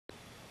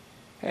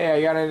Hey,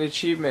 I got an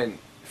achievement.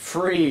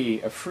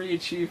 Free. A free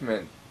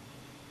achievement.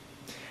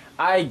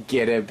 I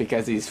get it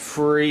because he's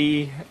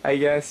free, I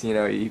guess. You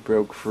know, he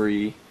broke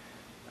free.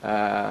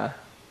 Yeah,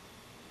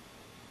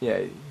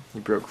 he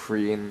broke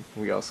free, and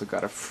we also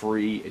got a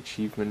free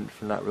achievement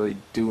for not really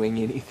doing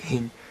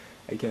anything,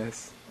 I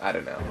guess. I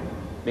don't know.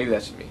 Maybe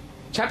that's just me.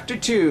 Chapter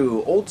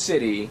 2, Old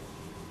City.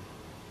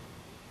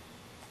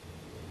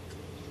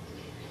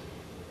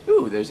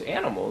 Ooh, there's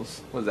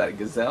animals. What is that, a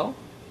gazelle?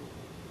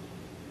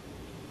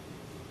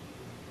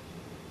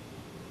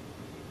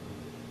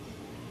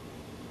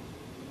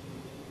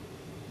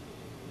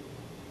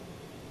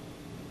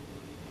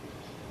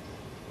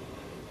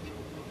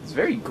 It's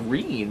very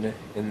green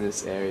in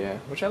this area,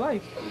 which I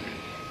like.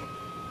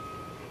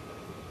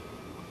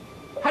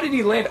 How did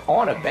he land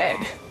on a bed?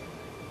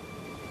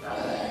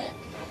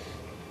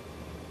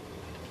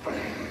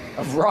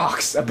 Of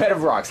rocks. A bed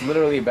of rocks.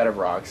 Literally a bed of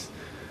rocks.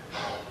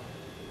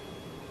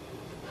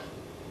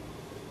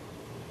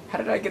 How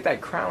did I get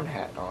that crown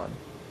hat on?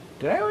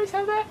 Did I always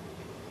have that?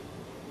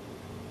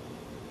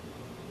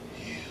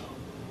 You.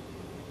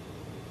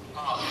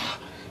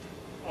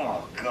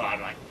 Oh God,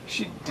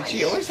 Did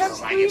she always have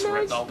like it's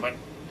ripped eyes? open.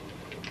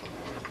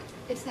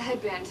 It's the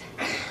headband.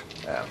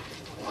 Oh.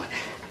 What?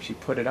 She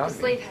put it on The me.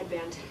 slave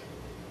headband.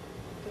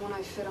 The one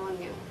I fit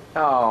on you.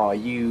 Oh,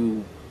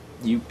 you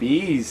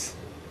bees.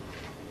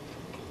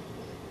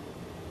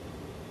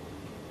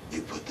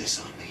 You put this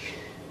on me.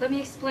 Let me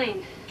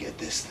explain. Get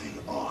this thing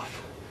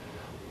off,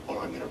 or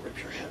I'm gonna rip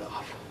your head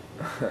off.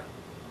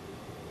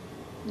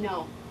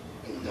 No.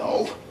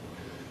 No?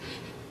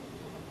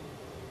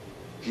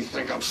 You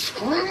think I'm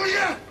screwing with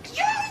you?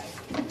 Yes!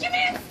 Give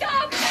me a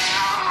stop!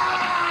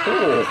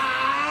 Oh.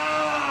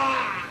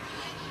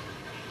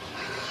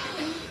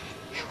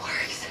 It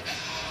works.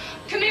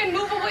 Come in,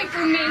 move away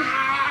from me.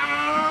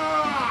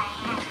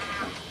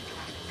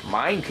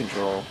 Mind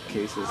control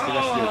cases. He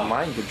has to do with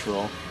mind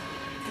control.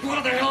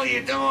 What the hell are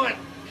you doing?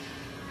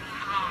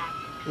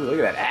 Ooh, look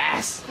at that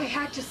ass. I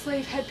hacked a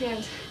slave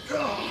headband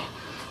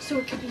so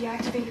it could be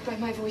activated by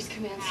my voice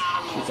commands.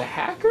 She's a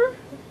hacker,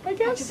 I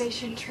guess?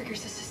 Activation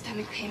triggers a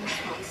systemic pain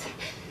response.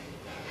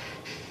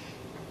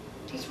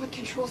 It's what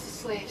controls the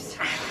slaves.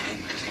 I'm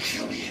gonna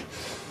kill you.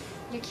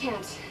 You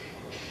can't.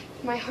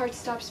 If my heart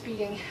stops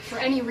beating, for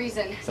any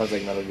reason, Sounds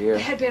like Metal the Gear.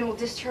 headband will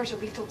discharge a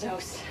lethal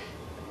dose.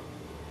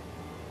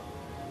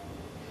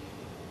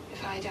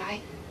 If I die,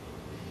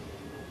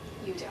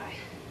 you die.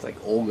 It's like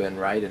Olga and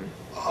Raiden.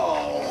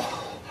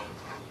 Oh.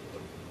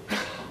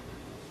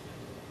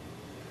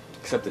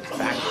 Except it's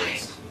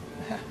backwards.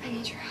 I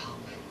need your help.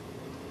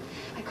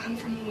 I come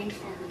from a wind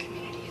farmer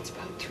community. It's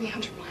about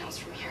 300 miles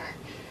from here.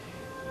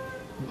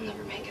 I'll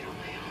never make it on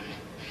my own.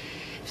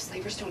 If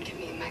slavers don't give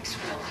me a max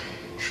will,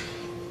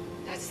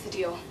 that's the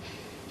deal.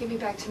 Get me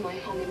back to my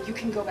home and you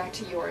can go back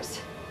to yours.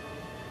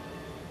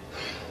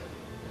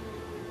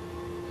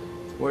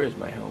 Where is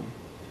my home?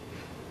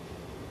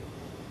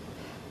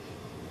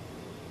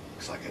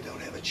 Looks like I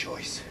don't have a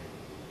choice.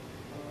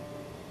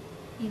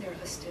 Neither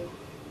of us do.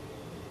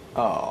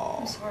 Oh.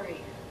 I'm sorry.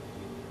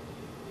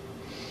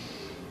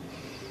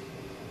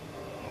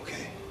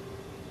 Okay.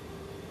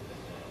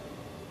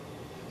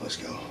 Let's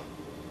go.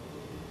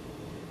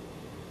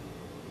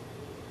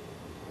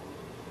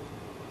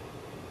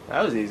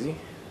 That was easy.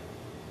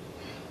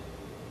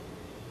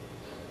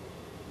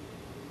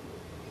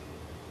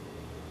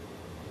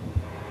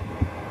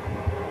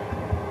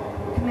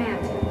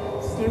 Command,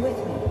 stay with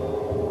me.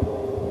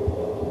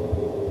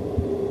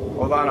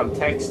 Hold on, I'm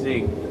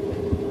texting.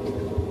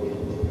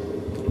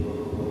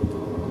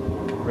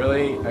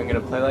 Really? I'm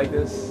gonna play like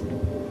this?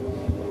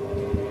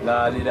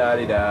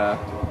 La-di-da-di-da.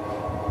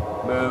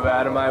 Move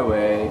out of my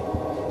way.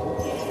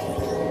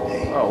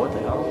 Hey, Oh, what the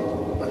hell?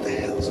 what the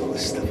hell is all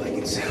this stuff I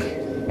can see?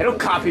 Hey, don't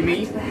copy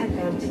me! The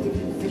headband to give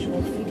you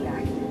visual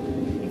feedback.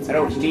 It's I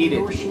don't matched need to it.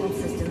 your shield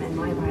system and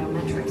my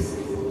biometrics.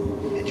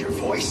 And your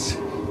voice?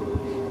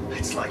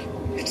 It's like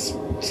it's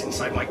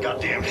inside my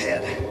goddamn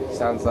head.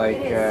 Sounds like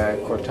It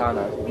is.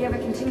 Cortana. We have a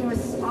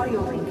continuous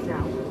audio link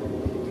now.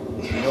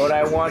 You know what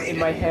I want in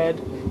my head?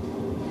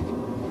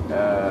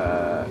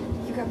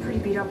 You got pretty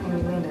beat up when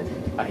we landed.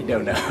 I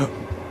don't know.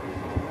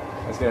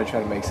 I was gonna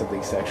try to make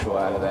something sexual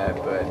out of that,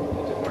 but it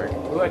didn't work.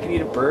 Ooh, I can eat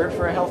a bird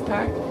for a health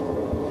pack?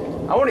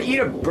 I want to eat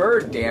a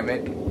bird, damn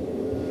it.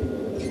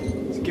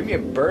 Just give me a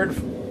bird.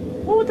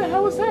 What the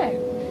hell was that?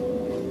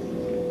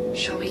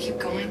 Shall we keep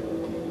going?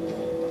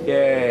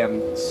 Yay,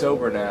 I'm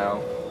sober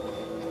now.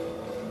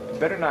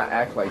 Better not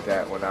act like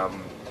that when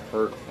I'm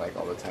hurt, like,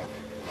 all the time.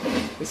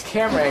 This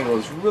camera angle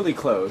is really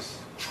close.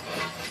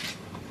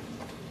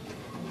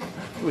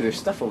 Ooh, there's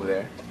stuff over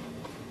there.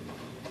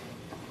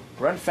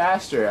 Run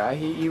faster.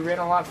 He ran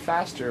a lot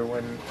faster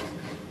when...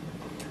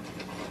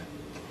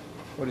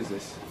 What is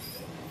this?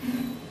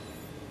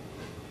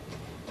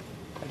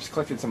 I just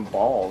collected some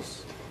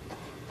balls.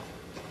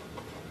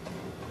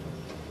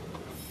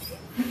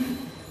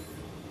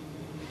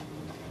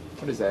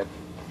 What is that?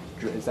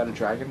 Is that a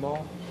Dragon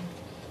Ball?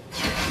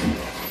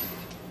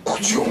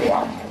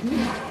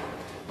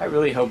 I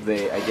really hope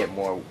I get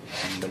more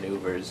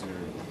maneuvers and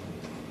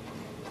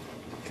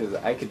because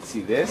I could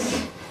see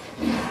this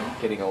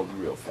getting old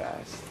real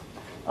fast.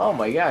 Oh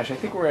my gosh, I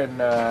think we're in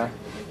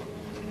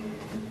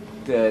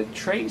the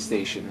train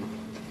station.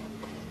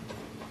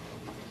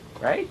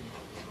 Right?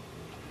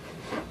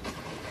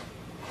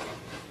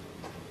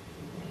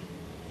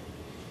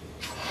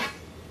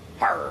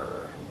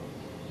 Arr.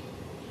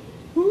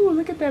 Ooh,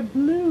 look at that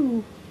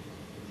blue.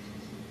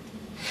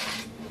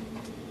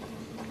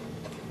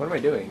 What am I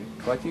doing?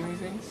 Collecting these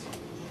things?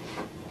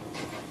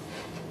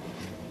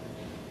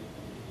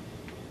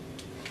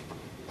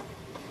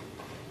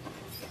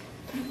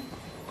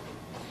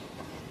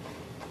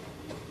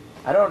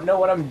 I don't know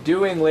what I'm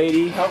doing,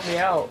 lady. Help me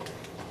out.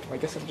 I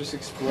guess I'm just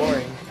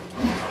exploring.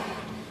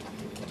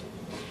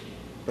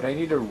 But I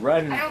need to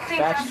run I don't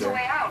think faster. that's the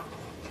way out.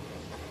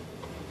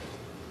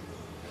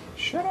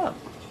 Shut up.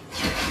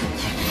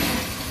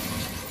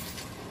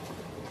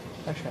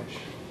 Hush, hush.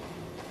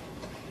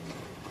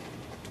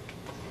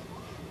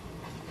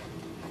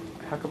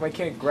 How come I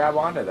can't grab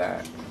onto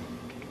that?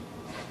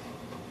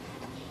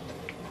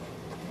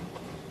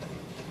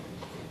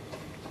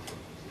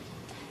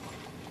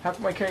 How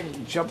come I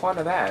can't jump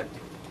onto that?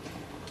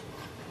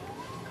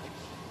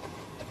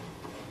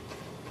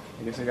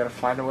 I guess I gotta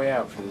find a way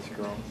out for this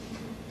girl.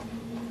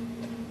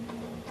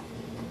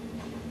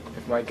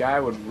 If my guy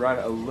would run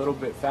a little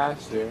bit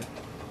faster.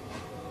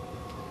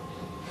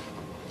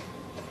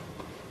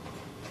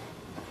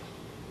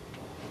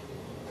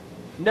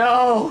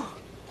 No!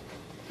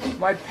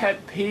 My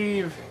pet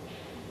peeve.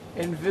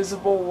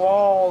 Invisible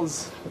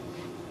walls.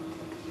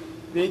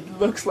 It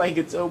looks like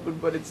it's open,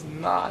 but it's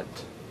not.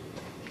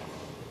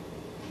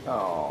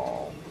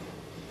 Oh.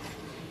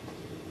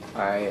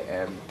 I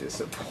am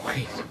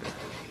disappointed.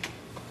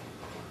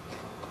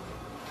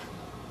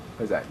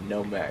 What is that?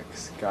 No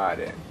mechs. Got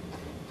it.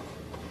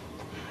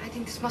 I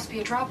think this must be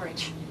a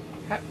drawbridge.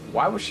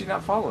 Why was she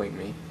not following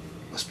me?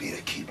 Must be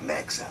to keep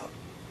Max out.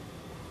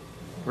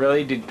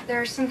 Really? Did... There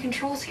are some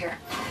controls here.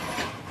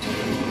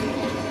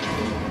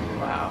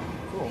 Wow.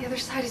 Cool. The other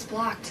side is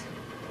blocked.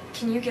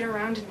 Can you get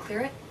around and clear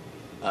it?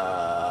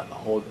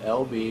 Hold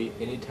LB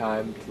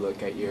anytime to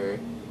look at your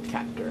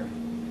captor.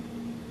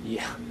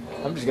 Yeah.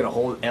 I'm just gonna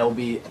hold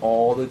LB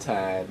all the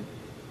time.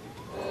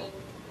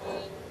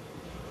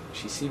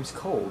 She seems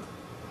cold.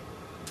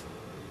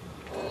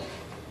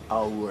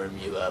 I'll warm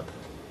you up.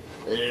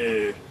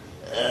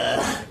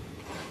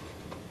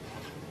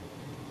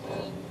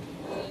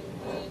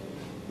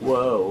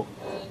 Whoa.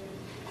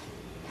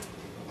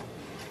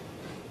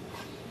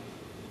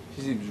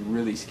 She seems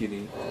really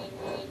skinny.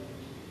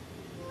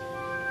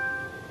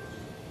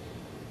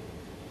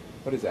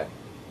 What is that?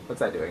 What's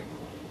that doing?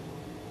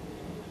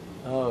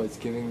 Oh, it's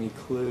giving me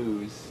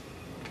clues.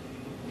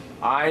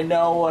 I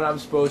know what I'm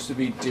supposed to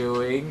be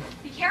doing.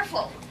 Be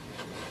careful.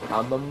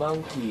 I'm a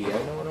monkey. I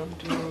know what I'm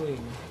doing.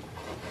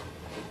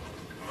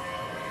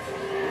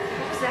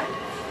 What's that?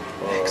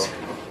 Max, Oh.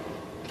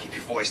 keep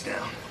your voice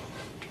down.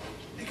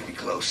 They could be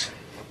close.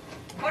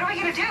 What are we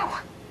gonna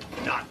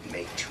do? Not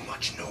make too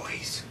much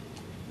noise.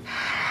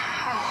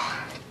 Oh,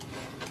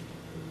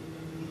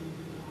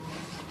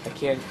 I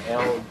can't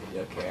L.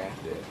 Okay, I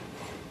have to.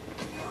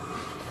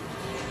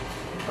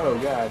 Oh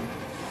god.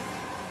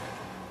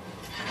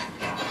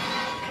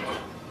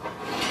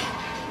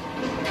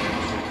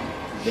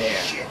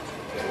 There. Shit.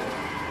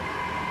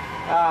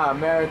 Ah,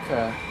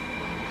 America.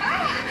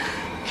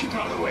 Keep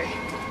out of the way.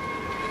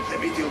 Let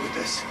me deal with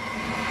this.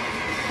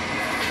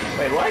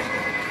 Wait, what?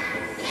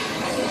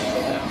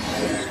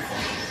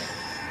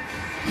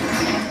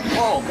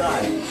 Oh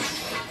god.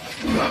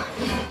 Ah.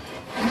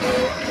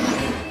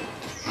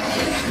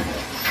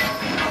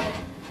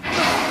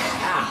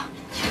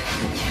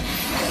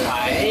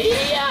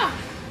 Hi-ya.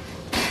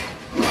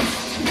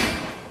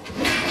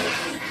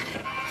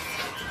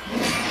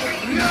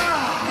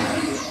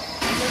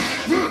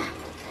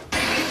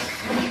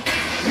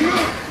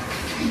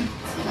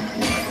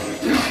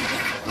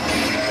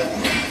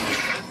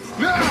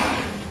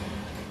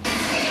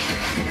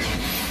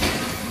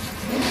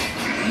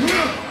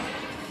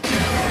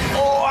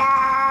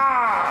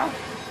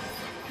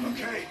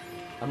 Okay,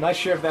 I'm not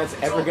sure if that's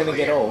ever gonna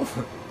get old.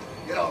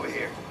 get over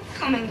here.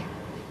 coming.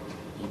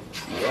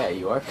 Yeah,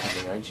 you are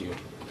coming, aren't you?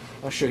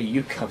 I'll show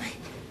you coming.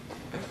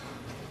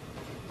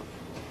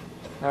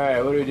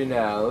 Alright, what do we do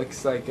now?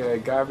 Looks like a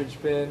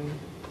garbage bin.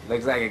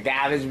 Looks like a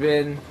garbage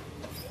bin.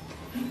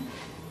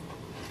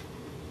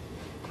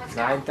 Let's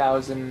go.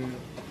 9,000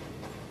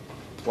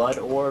 blood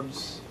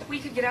orbs. We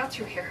could get out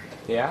through here.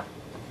 Yeah?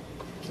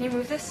 Can you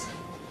move this?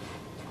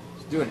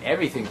 It's doing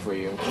everything for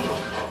you.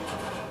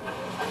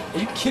 Are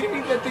you kidding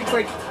me? That thing's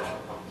like...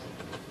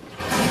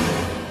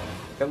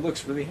 That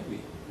looks really heavy.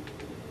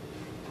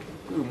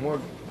 Ooh,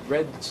 more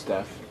red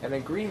stuff. And a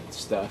green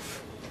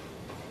stuff.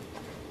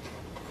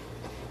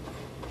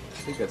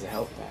 I think that's a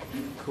health pack.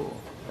 Cool.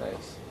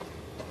 Nice.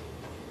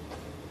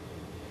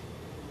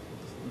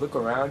 Look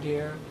around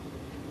here.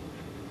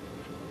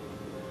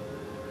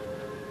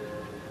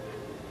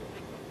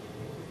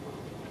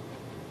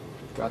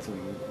 Got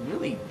some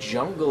really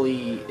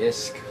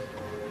jungly-esque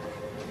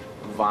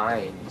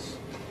vines.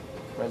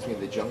 Reminds me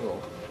of the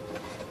jungle.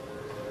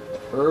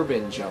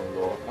 Urban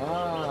jungle.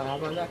 Ah, how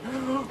about that?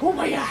 Oh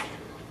my god!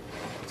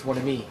 It's one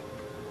of me.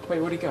 Wait,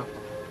 where'd he go?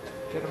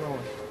 Get him away.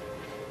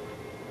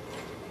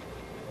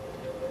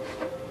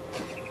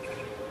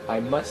 I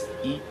must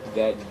eat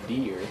that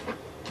deer.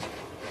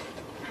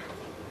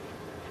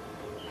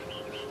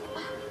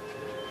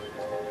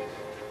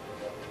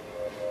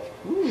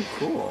 Ooh,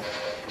 cool.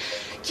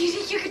 Do you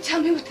think you could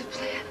tell me what the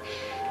plan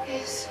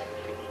is?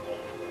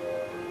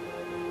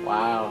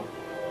 Wow.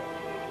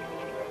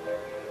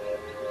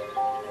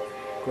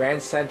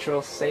 Grand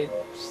Central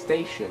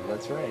Station,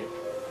 that's right.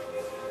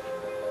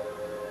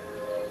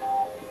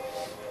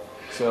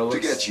 So To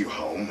let's... get you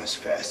home as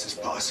fast as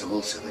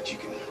possible so that you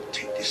can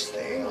take this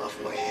thing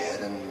off my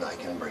head and I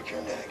can break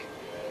your neck.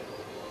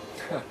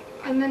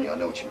 I meant... Yeah, I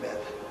know what you meant.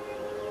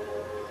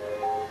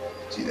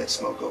 See that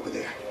smoke over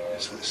there?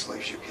 That's where the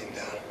slave ship came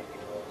down.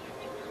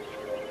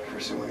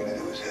 First thing we're gonna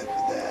do is head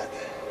for that.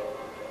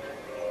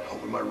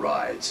 Hoping my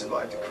ride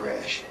survived the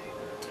crash.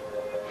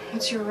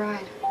 What's your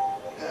ride?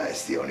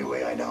 It's the only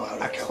way I know how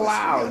to A cover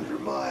cloud.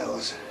 300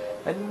 miles.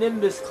 A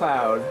Nimbus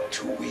cloud.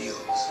 2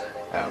 wheels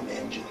and an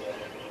engine.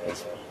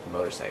 It's a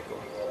motorcycle.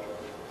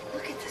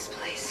 Look at this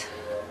place.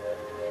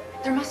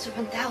 There must have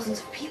been thousands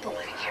of people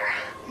living here.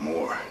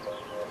 More,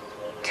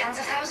 Tens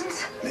of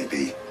thousands?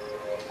 maybe.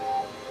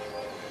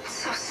 It's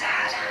so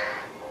sad.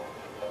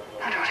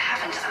 I wonder what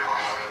happened to them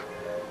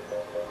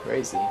all.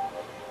 Crazy.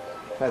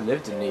 If I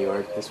lived in New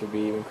York, this would be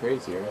even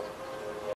crazier.